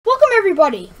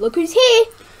everybody, look who's here!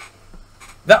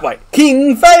 That way.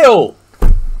 King Fail!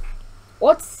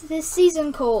 What's this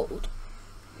season called?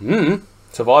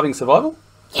 Surviving Survival?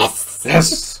 Yes!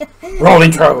 Yes! Roll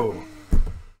intro!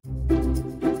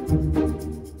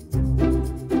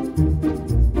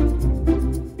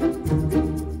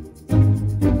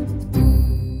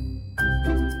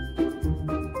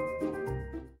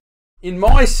 In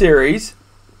my series,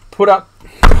 I'm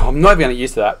not even going to get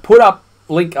used to that. Put up,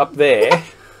 link up there.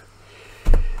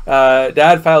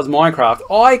 Dad Fails Minecraft.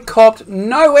 I copped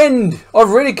no end of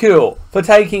ridicule for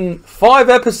taking 5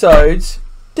 episodes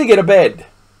to get a bed.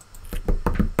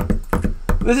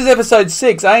 This is episode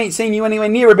 6. I ain't seen you anywhere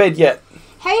near a bed yet.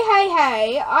 Hey,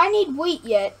 I need wheat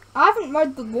yet. I haven't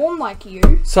mowed the lawn like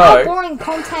you. So, how boring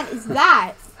content is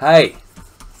that? Hey.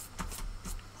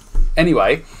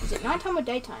 Anyway. Is it nighttime or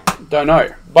daytime? Don't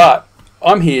know. But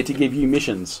I'm here to give you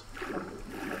missions.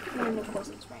 And of course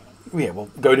it's raining. Yeah, well,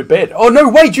 go to bed. Oh, no,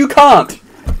 wait, you can't.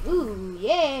 Ooh,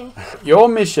 yeah. Your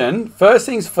mission, first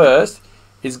things first,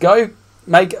 is go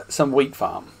make some wheat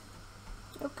farm.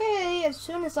 Okay, as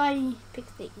soon as I pick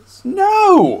these.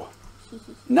 No!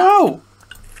 No!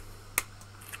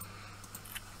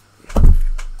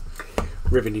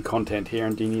 Riveting content here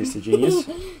on Deanius the Genius.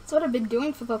 It's what I've been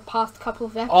doing for the past couple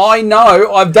of episodes. I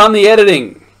know, I've done the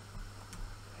editing.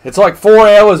 It's like 4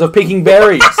 hours of picking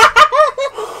berries.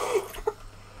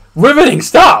 Riveting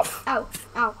stuff! Ow,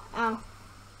 ow, ow.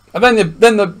 And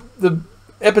then the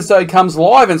episode comes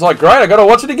live and it's like, great, I gotta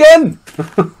watch it again!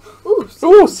 Ooh, seeds.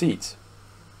 Ooh, seeds.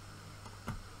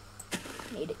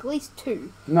 Need at least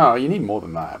 2. No, you need more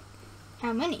than that.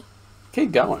 How many?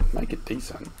 Keep going, make it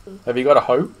decent. Have you got a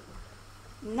hoe?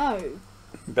 No.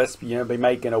 Best be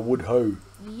making a wood hoe.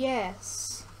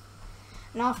 Yes.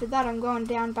 And after that I'm going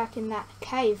down back in that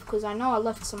cave because I know I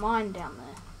left some iron down there.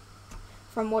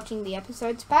 From watching the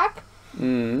episodes back. I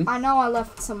know I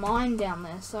left some iron down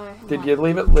there, so... Did you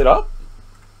leave it lit up?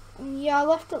 Yeah, I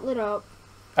left it lit up.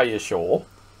 Are you sure?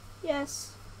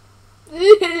 Yes.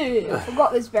 I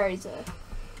forgot there's berries there.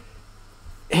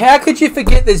 How could you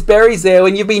forget there's berries there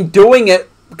when you've been doing it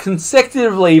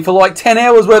consecutively for like 10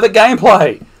 hours worth of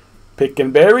gameplay?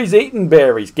 Picking berries, eating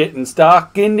berries, getting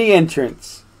stuck in the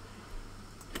entrance.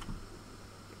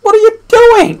 What are you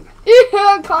doing?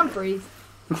 I can't breathe.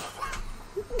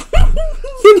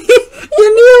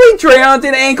 You're nearly drowned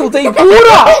in ankle-deep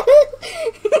water!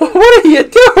 What are you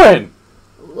doing?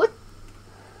 What?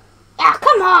 Ah,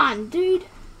 come on, dude.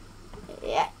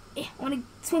 Yeah, I want to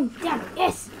swim down.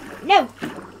 Yes. No.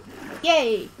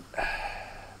 Yay.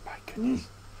 My goodness.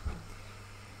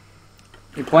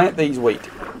 You plant these wheat.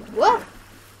 What?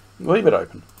 Leave it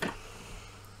open.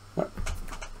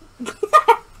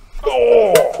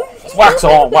 Oh, wax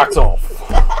on, wax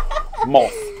off.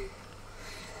 Moth.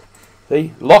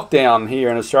 See, lockdown here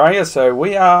in Australia, so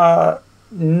we are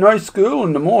no school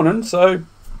in the morning, so,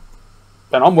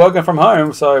 and I'm working from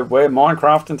home, so we're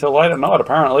Minecraft until late at night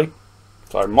apparently.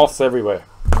 So moths everywhere.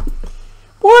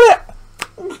 What?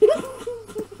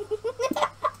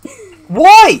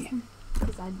 Why?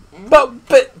 But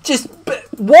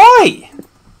why?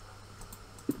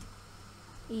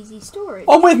 Easy storage.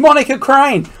 I'm with Monica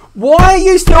Crane. Why are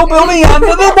you still building under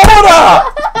the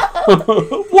water?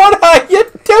 What are you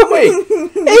doing?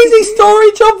 Easy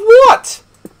storage of what?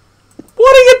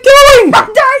 What are you doing? I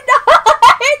don't know.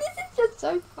 This is just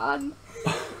so fun.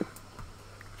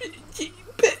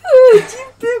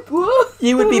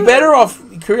 You would be better off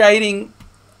creating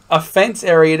a fence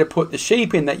area to put the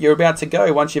sheep in that you're about to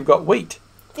go once you've got wheat.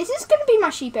 This is going to be my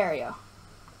sheep area.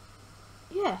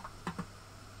 Yeah.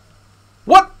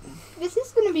 What? This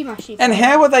is going to be my sheep And area.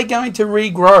 how are they going to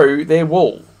regrow their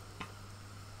wool?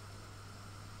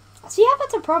 See how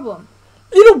that's a problem?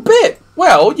 Little bit.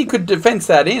 Well, you could fence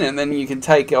that in and then you can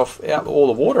take out all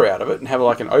the water out of it and have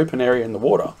like an open area in the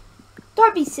water.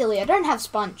 Don't be silly. I don't have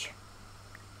sponge.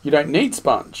 You don't need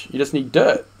sponge. You just need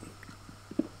dirt.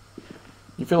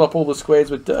 You fill up all the squares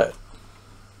with dirt.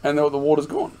 And the water's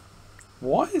gone.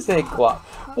 Why is there glass?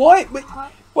 Why?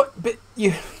 What? But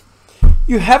you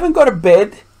haven't got a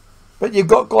bed, but you've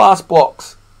got glass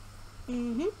blocks.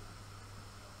 Mm-hmm.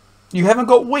 You haven't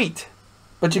got wheat,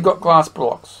 but you've got glass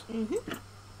blocks. Mm-hmm.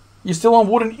 You're still on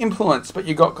wooden implements, but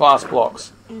you've got glass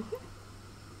blocks.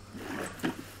 Mm-hmm.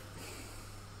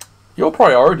 Your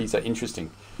priorities are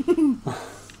interesting.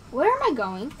 Where am I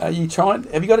going? Are you trying?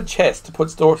 Have you got a chest to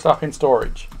put stuff in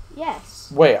storage?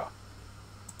 Yes. Where?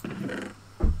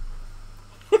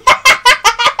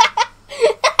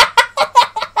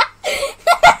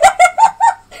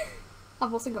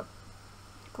 I've also got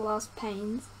glass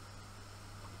panes.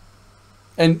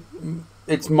 And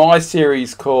it's my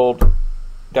series called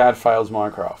Dad Fails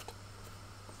Minecraft.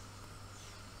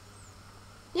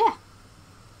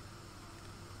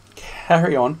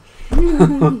 carry on.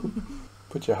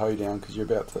 Put your hoe down because you're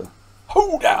about to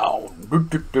hoe down.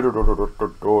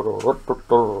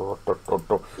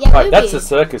 Yeah, Wait, that's the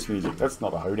circus music. That's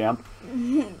not a hoe down.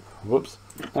 Whoops.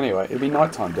 Anyway, it'll be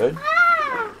nighttime, dude.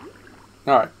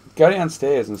 All right, go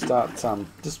downstairs and start.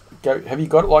 Just go. Have you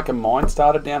got like a mine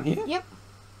started down here? Yep.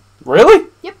 Really?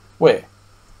 Yep. Where?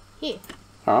 Here.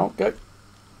 Oh, go.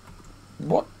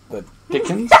 What the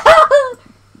dickens?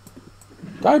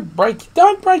 Don't break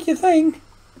your thing.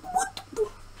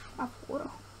 I've water.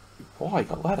 Why? You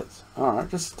got ladders. All right,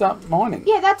 just start mining.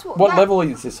 Yeah, that's what. What level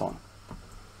is this on?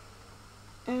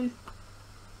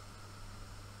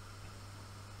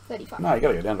 35. No, you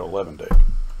gotta go down to 11, dude.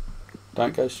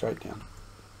 Don't go straight down.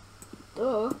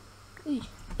 Duh.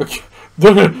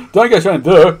 Don't go straight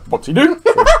down. What's he doing?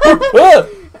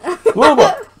 Little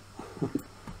bit.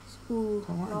 Ooh,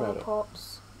 Don't worry about it.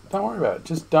 pops. Don't worry about it.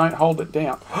 Just don't hold it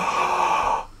down.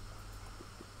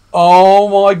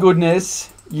 Oh my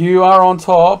goodness. You are on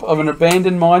top of an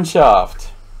abandoned mine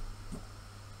shaft.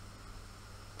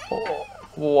 Oh,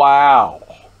 wow.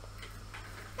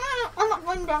 I'm not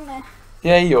going down there.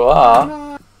 Yeah, you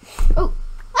are. Oh.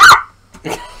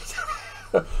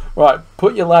 Right,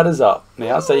 put your ladders up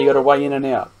now, so you got to weigh in and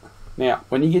out. Now,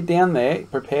 when you get down there,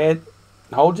 prepared,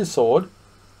 hold your sword,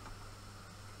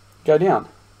 go down,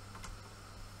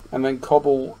 and then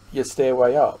cobble your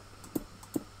stairway up.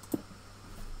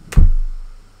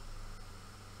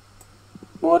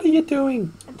 What are you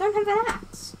doing? I don't have an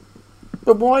axe.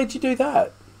 But why did you do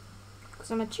that?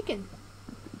 Because I'm a chicken.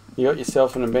 You got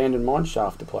yourself an abandoned mine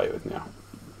shaft to play with now.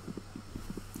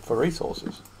 For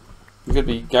resources. You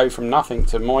could go from nothing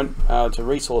to to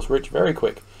resource rich very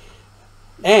quick.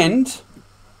 And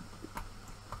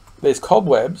there's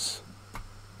cobwebs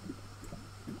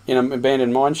in an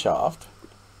abandoned mine shaft,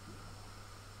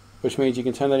 which means you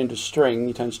can turn that into string.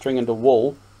 You turn string into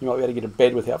wool. You might be able to get a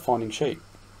bed without finding sheep.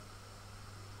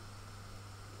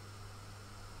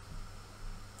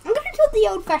 I'm going to do it the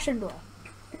old-fashioned way.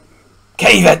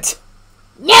 Cave it!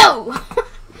 No!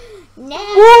 No!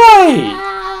 Why?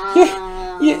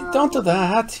 Yeah, don't do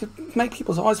that. You make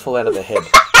people's eyes fall out of their head.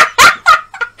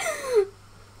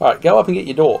 Alright, go up and get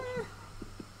your door.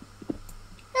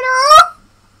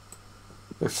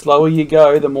 The slower you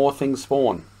go, the more things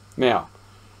spawn. Now,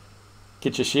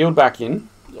 get your shield back in.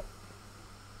 Yep.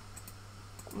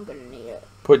 I'm gonna need it.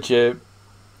 Put your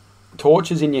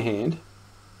torches in your hand.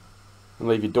 And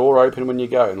leave your door open when you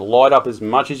go. And light up as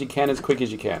much as you can, as quick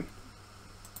as you can.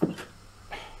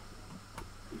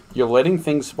 You're letting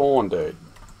things spawn, dude.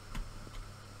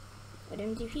 What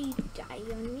if he die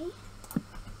on me?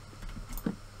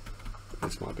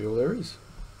 This might be all there is.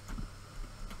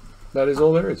 That is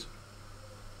all there is.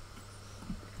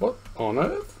 What on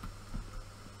earth?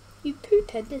 You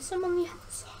pooped head. There's some on the other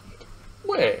side.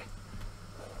 Where?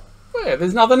 Where?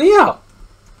 There's nothing here.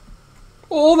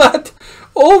 All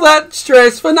that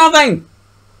stress for nothing.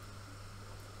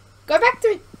 Go back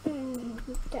to.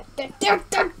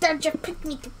 Don't just pick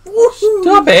me.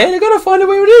 Stop it! I gotta find out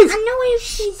where it is. I know where it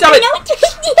is. Stop it! I know what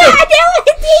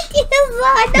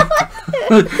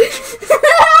it is.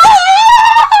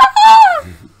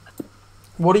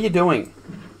 What are you doing?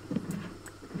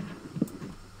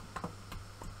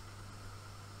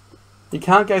 You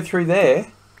can't go through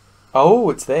there. Oh,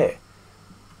 it's there.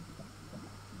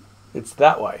 It's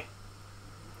that way.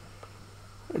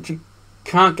 But you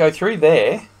can't go through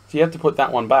there, so you have to put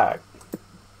that one back.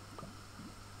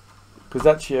 Because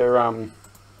that's your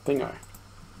thingo.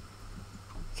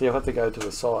 So you'll have to go to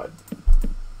the side.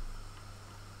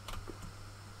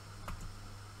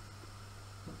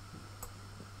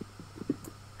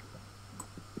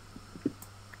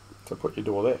 So put your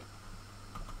door there.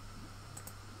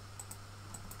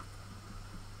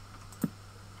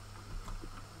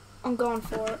 I'm going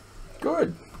for it.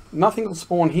 Good. Nothing will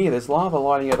spawn here. There's lava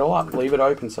lighting it all up. Leave it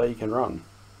open so you can run.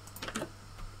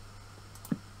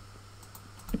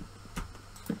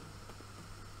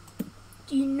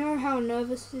 Do you know how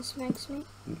nervous this makes me?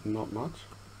 Not much.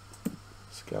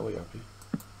 Skelly up here.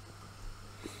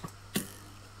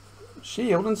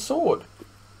 Shield and sword.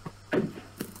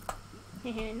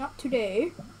 Not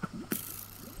today.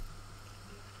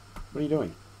 What are you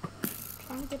doing?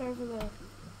 Trying to get over there.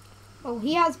 Well,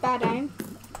 he has bad aim.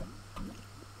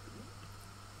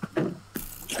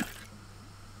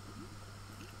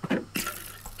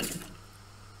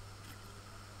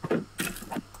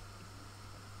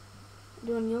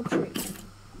 Doing your trick.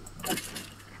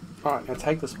 Alright, now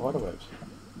take the spider webs.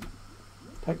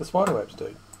 Take the spider webs,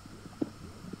 dude.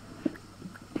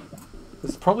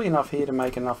 There's probably enough here to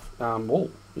make enough wool,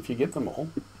 if you get them all.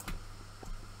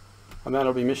 And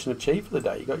that'll be mission achieved for the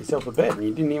day. You got yourself a bed and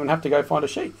you didn't even have to go find a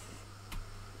sheep.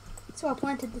 So I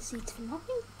planted the seeds for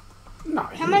nothing? No.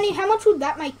 How much would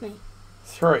that make me?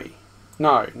 3.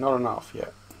 No, not enough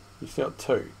yet. You still got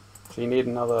 2. So you need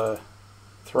another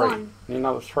 3. 1. You need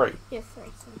another 3. Yeah, 3.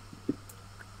 So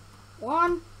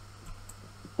 1,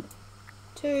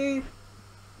 2,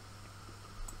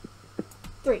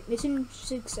 3. Mission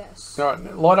success.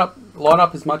 Alright, light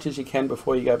up as much as you can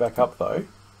before you go back up though.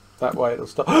 That way it'll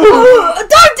stop. Don't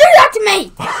do that to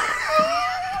me!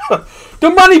 The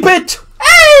money bit!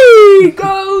 Hey!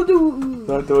 Gold!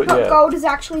 Don't do it yet. Gold is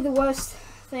actually the worst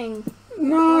thing.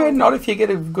 No, not if you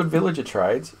get a good villager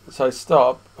trades. So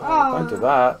stop. Oh, don't do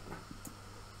that.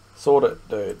 Sort it,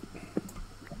 dude.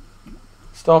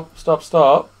 Stop, stop,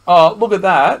 stop. Oh, look at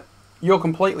that. You're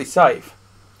completely safe.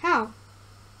 How?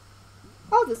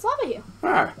 Oh, there's lava here.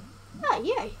 Oh. Oh,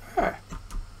 yay. Oh.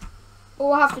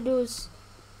 All I have to do is...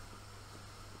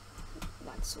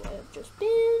 That's where I've just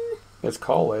been. There's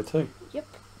coal there too. Yep.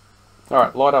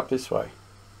 Alright, light up this way.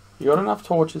 You got enough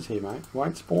torches here, mate. You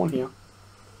won't spawn here.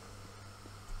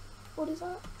 What is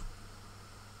that?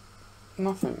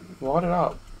 Nothing. Light it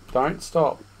up. Don't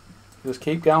stop. Just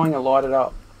keep going and light it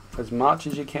up. As much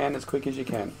as you can, as quick as you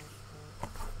can.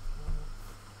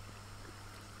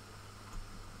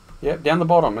 Yep, down the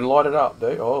bottom and light it up,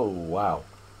 dude. Oh, wow.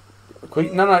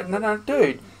 Quick. No,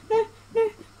 dude.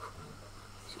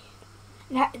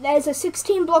 No. There's a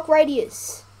 16 block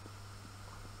radius.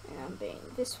 And I'm being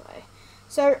this way.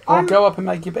 So Or go up and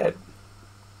make your bed.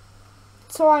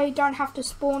 So I don't have to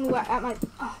spawn at my...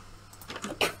 Oh.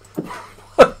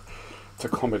 It's a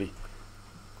comedy.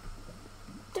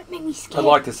 Don't make me scared. I'd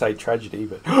like to say tragedy,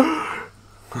 but...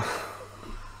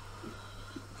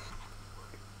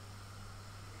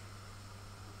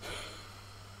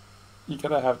 You're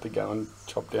going to have to go and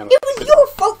chop down... It was your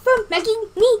fault for making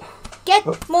me get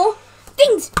more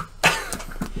things.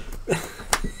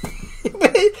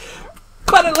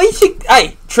 But at least you...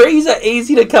 Hey, trees are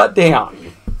easy to cut down.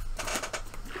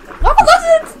 Not because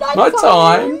it's night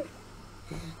time.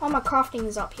 Oh, my crafting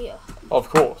is up here. Of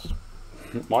course.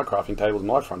 My crafting table's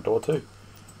my front door too.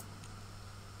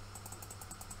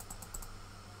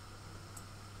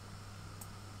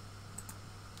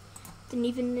 Didn't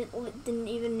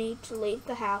even need to leave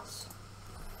the house.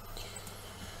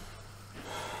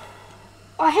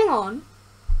 Oh, hang on.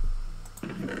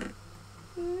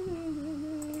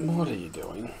 What are you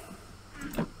doing?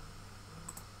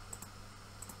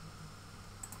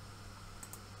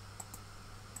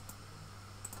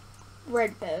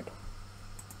 Red bird.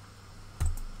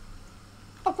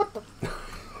 Oh, what the?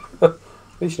 At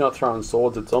least you're not throwing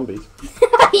swords at zombies.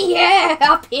 Yeah,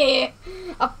 up here.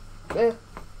 Up. Yeah.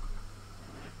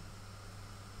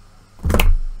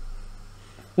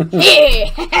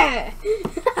 Hey! Hey!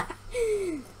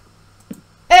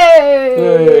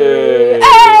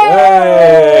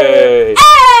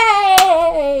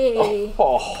 Hey!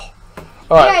 Oh.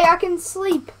 Alright. Yay, I can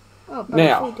sleep. Oh, but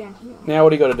I fall down here. Now what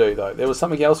do you got to do though? There was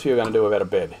something else you were going to do about a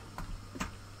bed.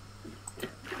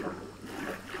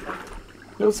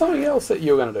 There was something else that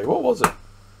you were going to do. What was it?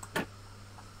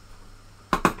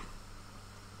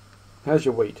 How's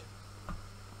your wheat?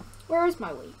 Where is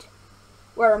my wheat?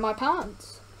 Where are my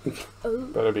pants? Oh.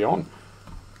 Better be on.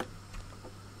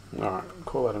 Alright,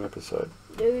 call that an episode.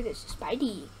 Dude, it's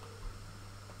Spidey.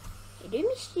 You do,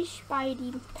 Mr.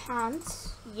 Spidey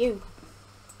Pants. You.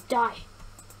 Die.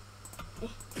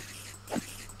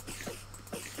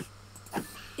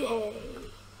 Yay.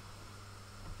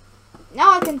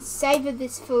 Now I can savor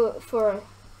this for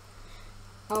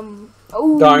oh.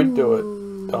 Don't do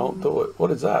it. Don't do it.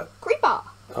 What is that? Creeper.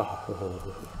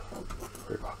 Oh.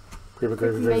 Creeper.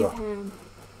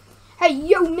 Hey,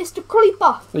 yo, Mr.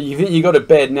 Creeper. You think you got a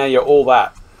bed, now you're all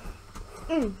that.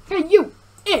 Hey, you.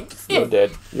 You're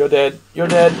dead. You're dead. You're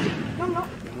dead. No, I'm not.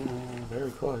 Oh, very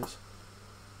close.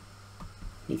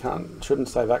 You shouldn't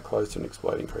stay that close to an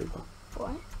exploding creeper.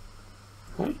 What?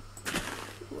 Hey?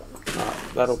 No,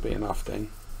 that'll be enough then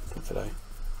for today.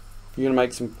 You're going to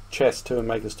make some chests too and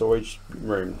make a storage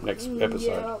room next episode.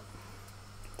 Yeah.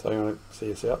 So you want to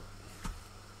see us out?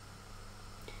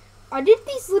 I did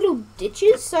these little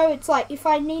ditches, so it's like if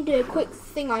I need a quick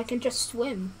thing, I can just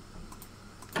swim.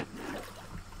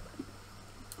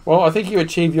 Well, I think you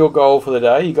achieved your goal for the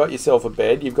day. You got yourself a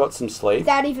bed. You've got some sleep.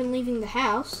 Without even leaving the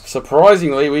house.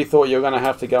 Surprisingly, we thought you were going to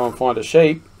have to go and find a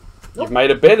sheep. Nope. You've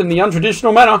made a bed in the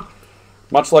untraditional manner.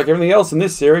 Much like everything else in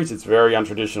this series, it's very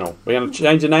untraditional. We're going to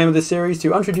change the name of this series to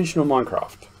Untraditional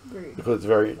Minecraft. Rude. Because it's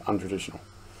very untraditional.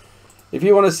 If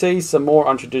you want to see some more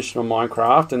untraditional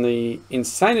Minecraft and the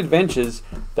insane adventures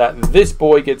that this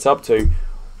boy gets up to,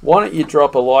 why don't you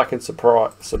drop a like and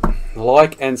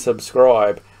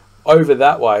subscribe over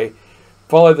that way.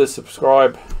 Follow the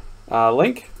subscribe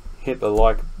link, hit the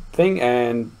like thing,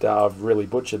 and I've really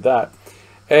butchered that.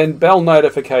 And bell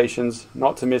notifications,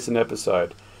 not to miss an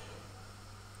episode.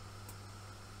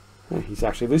 He's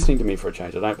actually listening to me for a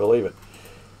change. I don't believe it.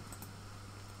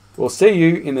 We'll see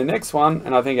you in the next one,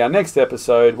 and I think our next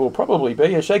episode will probably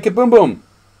be a Shake It Boom Boom.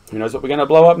 Who knows what we're going to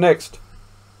blow up next?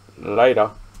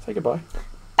 Later. Say goodbye.